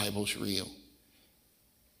the Bible's real?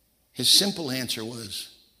 His simple answer was,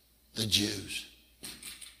 the Jews.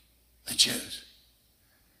 The Jews.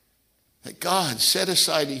 That God set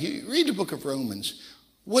aside, you read the book of Romans,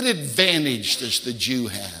 what advantage does the Jew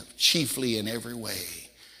have? Chiefly in every way.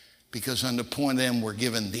 Because on the point of them we're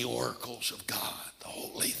given the oracles of God, the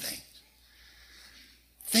holy things.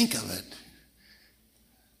 Think of it.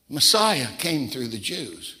 Messiah came through the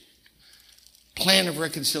Jews. Plan of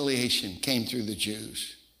reconciliation came through the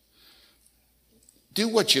Jews. Do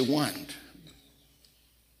what you want.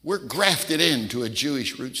 We're grafted into a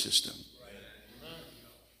Jewish root system.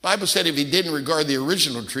 Bible said if he didn't regard the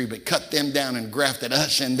original tree but cut them down and grafted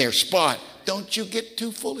us in their spot, don't you get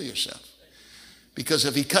too full of yourself. Because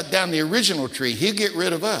if he cut down the original tree, he'll get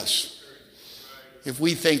rid of us. If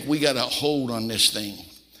we think we got a hold on this thing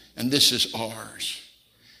and this is ours.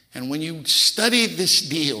 And when you study this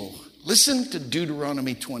deal, listen to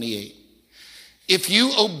Deuteronomy 28. If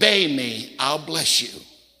you obey me, I'll bless you.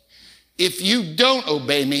 If you don't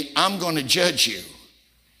obey me, I'm going to judge you.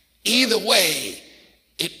 Either way,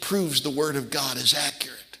 it proves the word of God is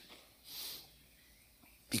accurate.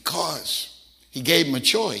 Because he gave them a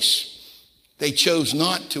choice. They chose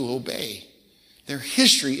not to obey. Their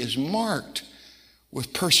history is marked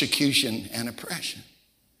with persecution and oppression.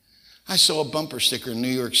 I saw a bumper sticker in New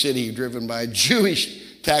York City driven by a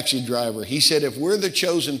Jewish taxi driver. He said, if we're the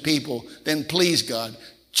chosen people, then please, God,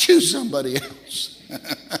 choose somebody else.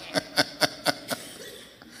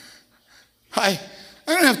 I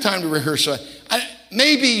don't know have time to rehearse. So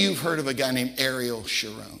maybe you've heard of a guy named Ariel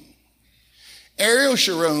Sharon. Ariel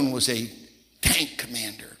Sharon was a tank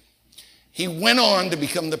commander. He went on to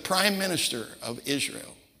become the prime minister of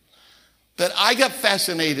Israel. But I got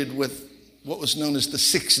fascinated with what was known as the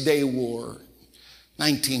 6-Day War,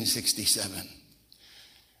 1967.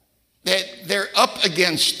 That they're up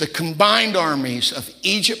against the combined armies of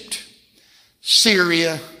Egypt,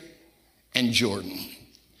 Syria, and Jordan.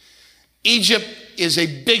 Egypt is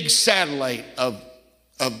a big satellite of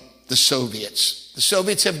the Soviets. The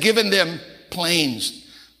Soviets have given them planes,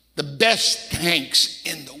 the best tanks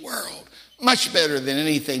in the world, much better than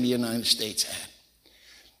anything the United States had.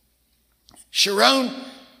 Sharon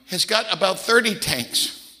has got about 30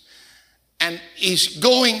 tanks, and he's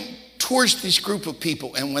going towards this group of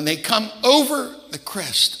people. And when they come over the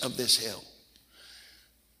crest of this hill,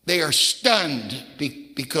 they are stunned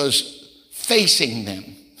because facing them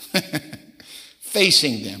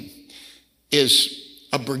is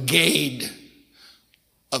a brigade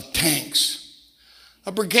of tanks.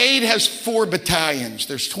 A brigade has 4 battalions.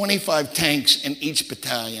 There's 25 tanks in each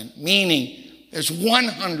battalion, meaning there's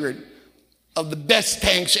 100 of the best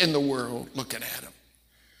tanks in the world looking at them.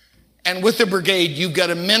 And with the brigade, you've got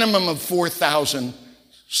a minimum of 4,000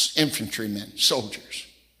 infantrymen, soldiers.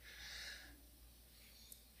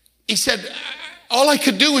 He said, all I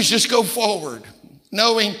could do was just go forward,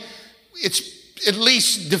 knowing it's at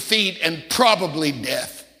least defeat and probably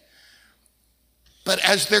death. But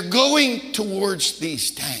as they're going towards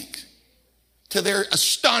these tanks, to their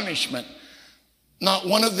astonishment, not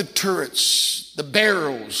one of the turrets, the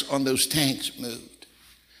barrels on those tanks moved.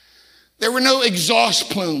 There were no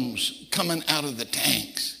exhaust plumes coming out of the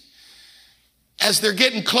tanks. As they're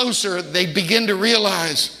getting closer, they begin to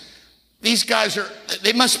realize these guys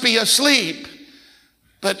they must be asleep.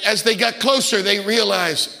 But as they got closer, they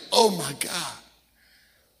realized, oh my God,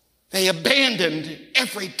 they abandoned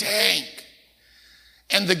every tank.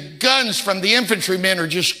 And the guns from the infantrymen are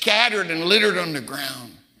just scattered and littered on the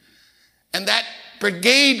ground. And that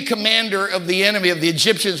brigade commander of the enemy, of the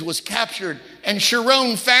Egyptians, was captured. And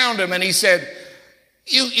Sharon found him and he said,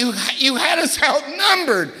 you had us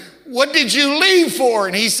outnumbered. What did you leave for?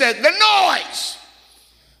 And he said, the noise.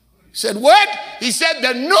 He said, what? He said,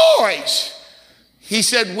 the noise. He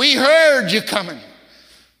said, we heard you coming.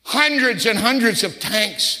 Hundreds and hundreds of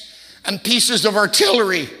tanks and pieces of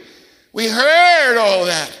artillery. We heard all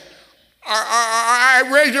that. I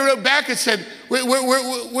wrote back and said, what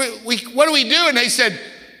do we do? And they said,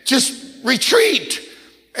 just retreat.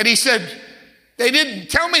 And he said, they didn't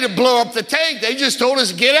tell me to blow up the tank. They just told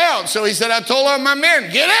us get out. So he said, I told all my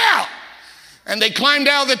men, get out. And they climbed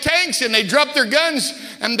out of the tanks and they dropped their guns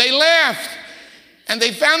and they left. And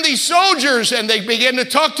they found these soldiers and they began to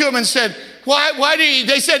talk to them and said, why did he?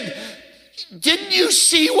 They said, didn't you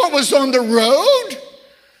see what was on the road?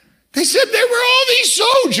 They said there were all these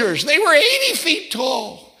soldiers. They were 80 feet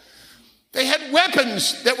tall. They had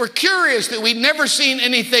weapons that were curious, that we'd never seen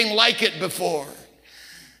anything like it before.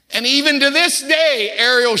 And even to this day,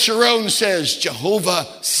 Ariel Sharon says, Jehovah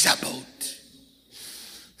Sabaoth.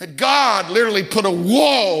 That God literally put a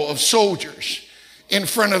wall of soldiers in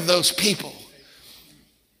front of those people.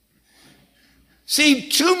 See,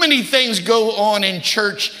 too many things go on in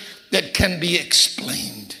church that can be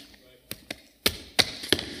explained.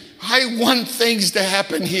 I want things to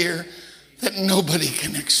happen here that nobody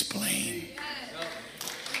can explain.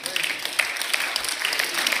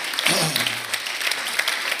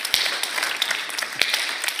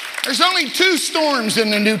 There's only 2 storms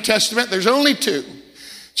in the New Testament. There's only 2.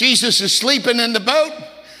 Jesus is sleeping in the boat.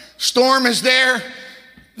 Storm is there.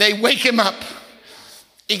 They wake him up.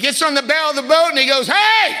 He gets on the bow of the boat and he goes,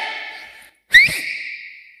 hey!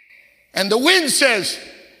 And the wind says,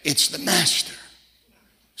 it's the master.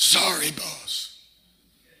 Sorry, boss.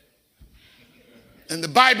 And the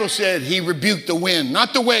Bible said he rebuked the wind,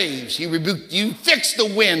 not the waves. He rebuked, you fix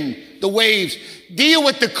the wind, the waves. Deal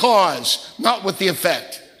with the cause, not with the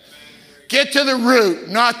effect. Get to the root,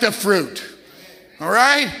 not the fruit. All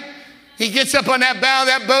right? He gets up on that bow of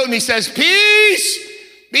that boat and he says, peace,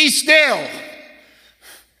 be still.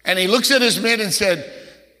 And he looks at his men and said,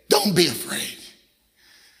 don't be afraid.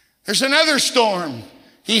 There's another storm.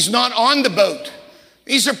 He's not on the boat.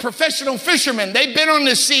 These are professional fishermen. They've been on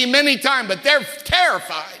the sea many times, but they're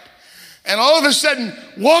terrified. And all of a sudden,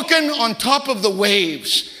 walking on top of the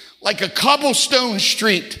waves, like a cobblestone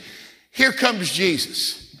street, here comes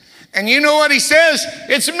Jesus. And you know what he says?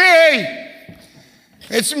 It's me.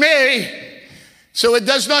 It's me. So it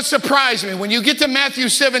does not surprise me. When you get to Matthew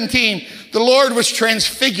 17, the Lord was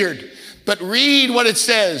transfigured. But read what it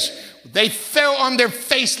says. They fell on their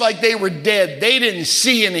face like they were dead. They didn't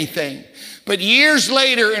see anything. But years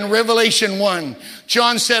later in Revelation 1,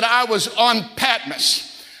 John said, I was on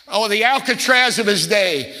Patmos, the Alcatraz of his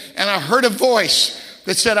day, and I heard a voice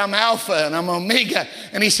that said, I'm Alpha and I'm Omega.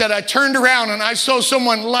 And he said, I turned around and I saw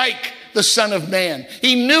someone like the Son of Man.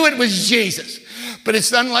 He knew it was Jesus, but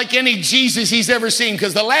it's unlike any Jesus he's ever seen,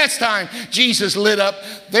 because the last time Jesus lit up,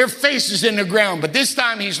 their faces in the ground, but this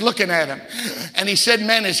time he's looking at him. And he said,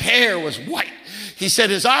 man, his hair was white. He said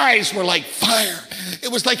his eyes were like fire.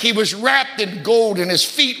 It was like he was wrapped in gold, and his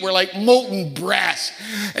feet were like molten brass.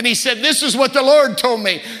 And he said, this is what the Lord told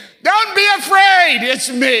me. Don't be afraid,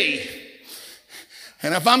 it's me.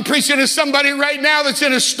 And if I'm preaching to somebody right now that's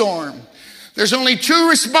in a storm, there's only two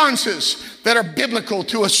responses that are biblical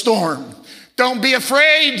to a storm. Don't be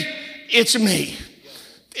afraid, it's me.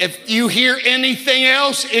 If you hear anything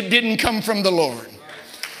else, it didn't come from the Lord.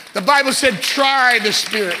 The Bible said, try the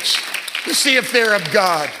spirits to see if they're of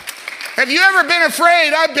God. Have you ever been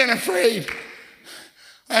afraid? I've been afraid.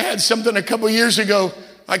 I had something a couple years ago.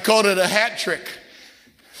 I called it a hat trick.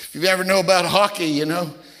 If you ever know about hockey, you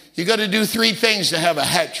got to do 3 things to have a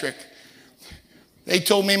hat trick. They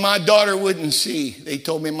told me my daughter wouldn't see. They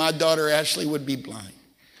told me my daughter Ashley would be blind.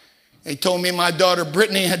 They told me my daughter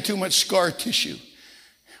Brittany had too much scar tissue.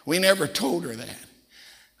 We never told her that.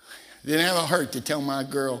 Didn't have a heart to tell my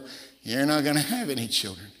girl, you're not going to have any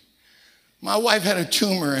children. My wife had a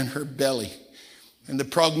tumor in her belly, and the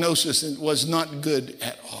prognosis was not good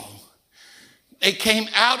at all. They came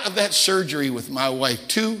out of that surgery with my wife,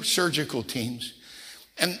 2 surgical teams.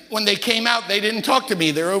 And when they came out, they didn't talk to me.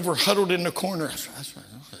 They're over huddled in the corner.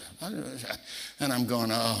 And I'm going,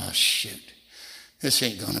 oh, shoot. This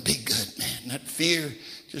ain't going to be good, man. That fear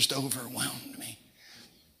just overwhelmed me.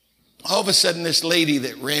 All of a sudden, this lady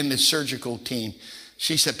that ran the surgical team,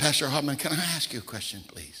 she said, Pastor Hoffman, can I ask you a question,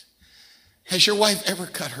 please? Has your wife ever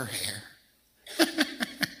cut her hair?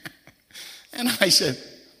 And I said,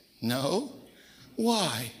 no.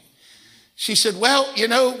 Why? She said, well,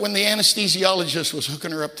 when the anesthesiologist was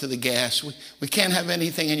hooking her up to the gas, we can't have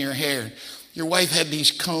anything in your hair. Your wife had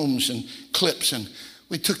these combs and clips, and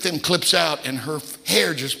we took them clips out, and her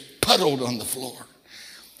hair just puddled on the floor.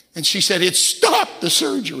 And she said, it stopped the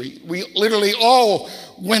surgery. We literally all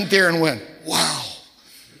went there and went, wow,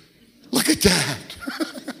 look at that.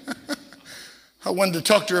 I wanted to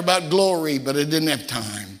talk to her about glory, but I didn't have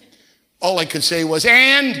time. All I could say was,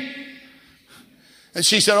 and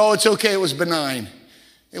she said, oh, it's okay, it was benign.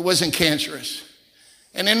 It wasn't cancerous.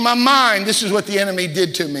 And in my mind, this is what the enemy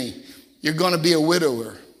did to me. You're going to be a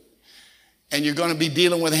widower, and you're going to be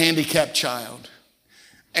dealing with a handicapped child,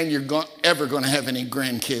 and you're ever going to have any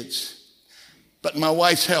grandkids. But my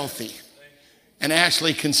wife's healthy, and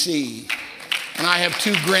Ashley can see, and I have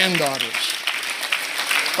 2 granddaughters.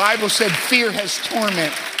 The Bible said fear has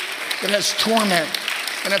torment. It has torment.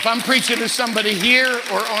 And if I'm preaching to somebody here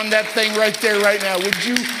or on that thing right there right now, would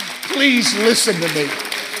you please listen to me?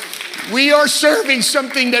 We are serving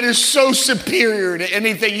something that is so superior to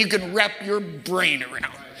anything you can wrap your brain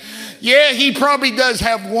around. Yeah, he probably does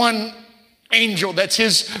have one angel that's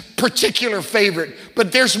his particular favorite,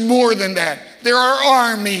 but there's more than that. There are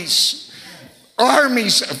armies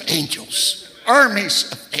of angels,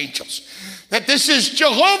 armies of angels. That this is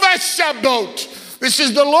Jehovah Sabaoth. This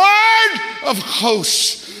is the Lord of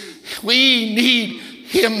hosts. We need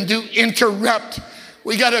him to interrupt.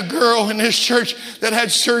 We got a girl in this church that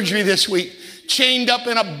had surgery this week, chained up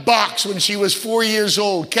in a box when she was 4 years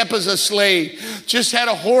old, kept as a slave, just had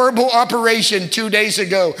a horrible operation 2 days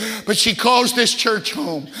ago, but she calls this church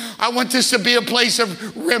home. I want this to be a place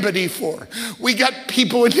of remedy for her. We got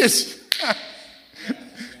people in this...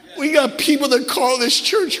 We got people that call this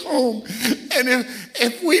church home. And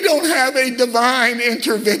if we don't have a divine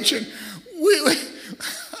intervention,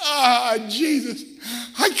 Jesus,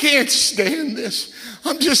 I can't stand this.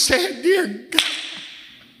 I'm just saying, dear God,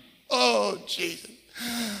 oh, Jesus,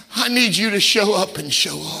 I need you to show up and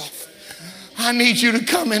show off. I need you to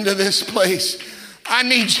come into this place.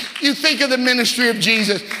 You think of the ministry of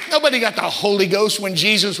Jesus. Nobody got the Holy Ghost when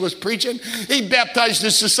Jesus was preaching. He baptized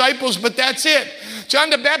his disciples, but that's it. John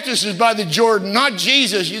the Baptist is by the Jordan, not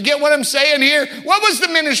Jesus. You get what I'm saying here? What was the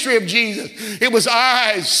ministry of Jesus? It was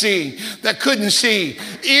eyes seeing that couldn't see,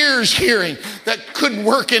 ears hearing that couldn't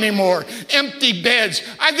work anymore, empty beds.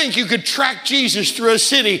 I think you could track Jesus through a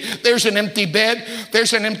city. There's an empty bed.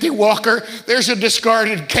 There's an empty walker. There's a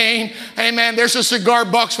discarded cane. Amen. There's a cigar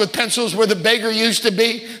box with pencils where the beggar used to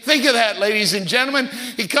be. Think of that, ladies and gentlemen.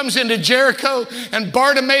 He comes into Jericho, and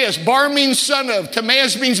Bartimaeus, Bar means son of,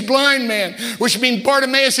 Timaeus means blind man, which means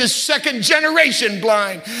Bartimaeus is second generation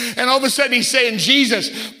blind. And all of a sudden he's saying,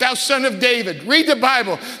 Jesus, thou son of David. Read the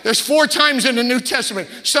Bible. There's 4 times in the New Testament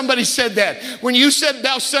somebody said that. When you said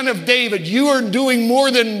thou son of David, you are doing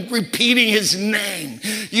more than repeating his name.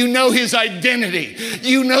 You know his identity.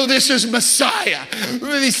 You know this is Messiah.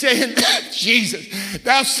 He's saying, Jesus,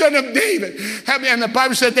 thou son of David. And the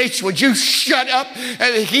Bible said, would you shut up?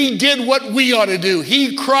 And he did what we ought to do.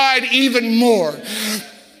 He cried even more.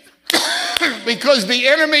 Because the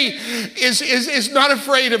enemy is not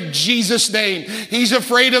afraid of Jesus' name. He's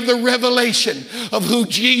afraid of the revelation of who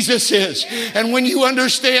Jesus is. And when you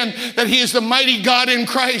understand that he is the mighty God in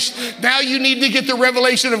Christ, now you need to get the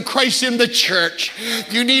revelation of Christ in the church.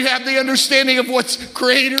 You need to have the understanding of what's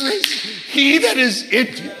greater is he that is in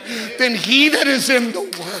you than he that is in the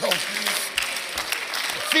world.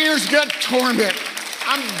 Fear's got torment.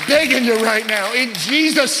 I'm begging you right now in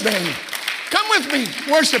Jesus' name. Come with me,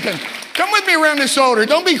 worshiping. Come with me around this altar.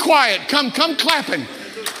 Don't be quiet. Come clapping.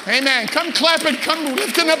 Amen. Come clapping. Come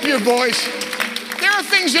lifting up your voice. There are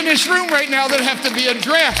things in this room right now that have to be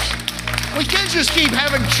addressed. We can't just keep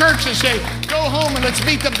having church and say, go home and let's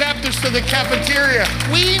meet the Baptists to the cafeteria.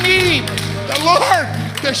 We need the Lord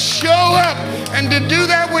to show up and to do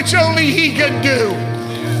that which only he can do.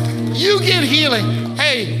 You get healing.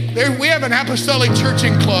 Hey, we have an apostolic church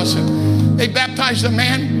in Clawson. They baptized a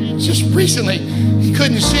man just recently. He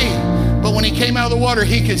couldn't see. But when he came out of the water,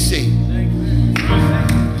 he could see.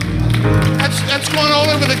 That's going all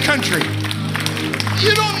over the country.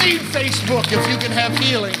 You don't need Facebook if you can have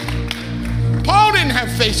healing. Paul didn't have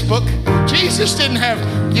Facebook. Jesus didn't have,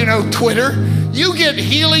 Twitter. You get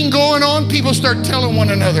healing going on, people start telling one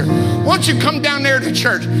another, why don't you come down there to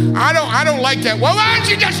church? I don't like that. Well, why don't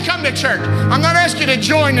you just come to church? I'm not asking you to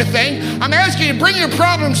join the thing. I'm asking you to bring your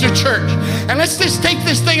problems to church. And let's just take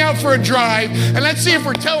this thing out for a drive, and let's see if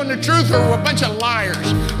we're telling the truth or we're a bunch of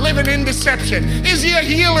liars living in deception. Is he a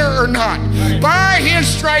healer or not? By his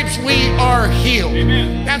stripes we are healed.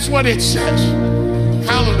 Amen. That's what it says.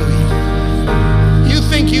 Hallelujah. You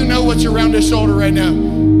think you know what's around this altar right now?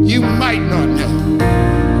 You might not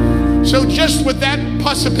know. So just with that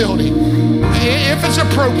possibility, if it's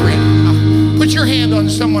appropriate, put your hand on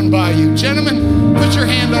someone by you. Gentlemen, put your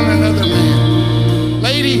hand on another man.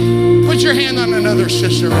 Lady, put your hand on another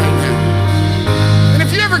sister right now. And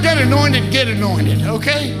if you ever get anointed,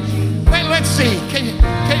 okay? Let's see.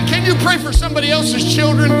 Can you pray for somebody else's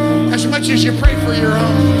children as much as you pray for your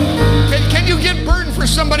own? Can you get burdened for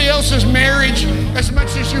somebody else's marriage as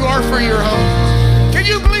much as you are for your own? Can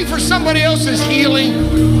you believe for somebody else's healing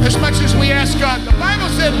as much as we ask God? The Bible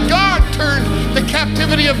said God turned the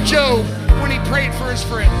captivity of Job when he prayed for his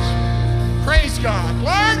friends. Praise God.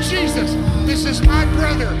 Lord Jesus, this is my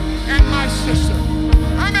brother and my sister.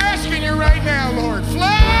 I'm asking you right now, Lord, flow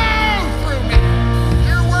through me.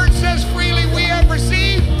 Your word says freely we have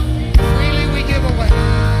received, freely we give away.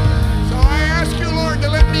 So I ask you, Lord, to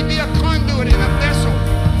let me be a conduit and a vessel.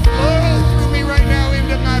 Flow through me right now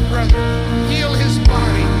into my brother. Heal his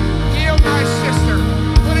body. Heal my sister.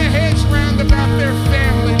 Put a hedge round about their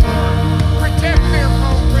family, Lord. Protect their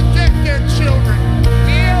home. Protect their children.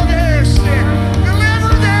 Heal their sick.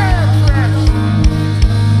 Deliver their oppressed.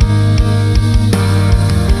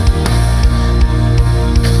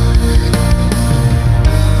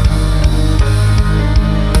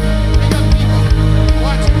 We got people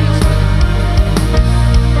watching this.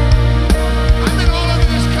 I've been all over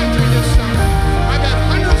this country this summer. I've had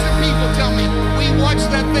hundreds of people tell me, we watch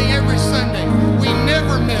that thing every Sunday. We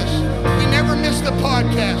never miss. We never miss the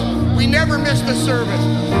podcast. We never miss the service.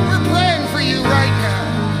 We're praying for you right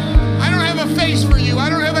now. I don't have a face for you. I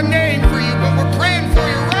don't have a name for you, but we're praying for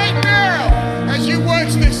you right now as you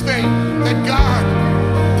watch this thing, that God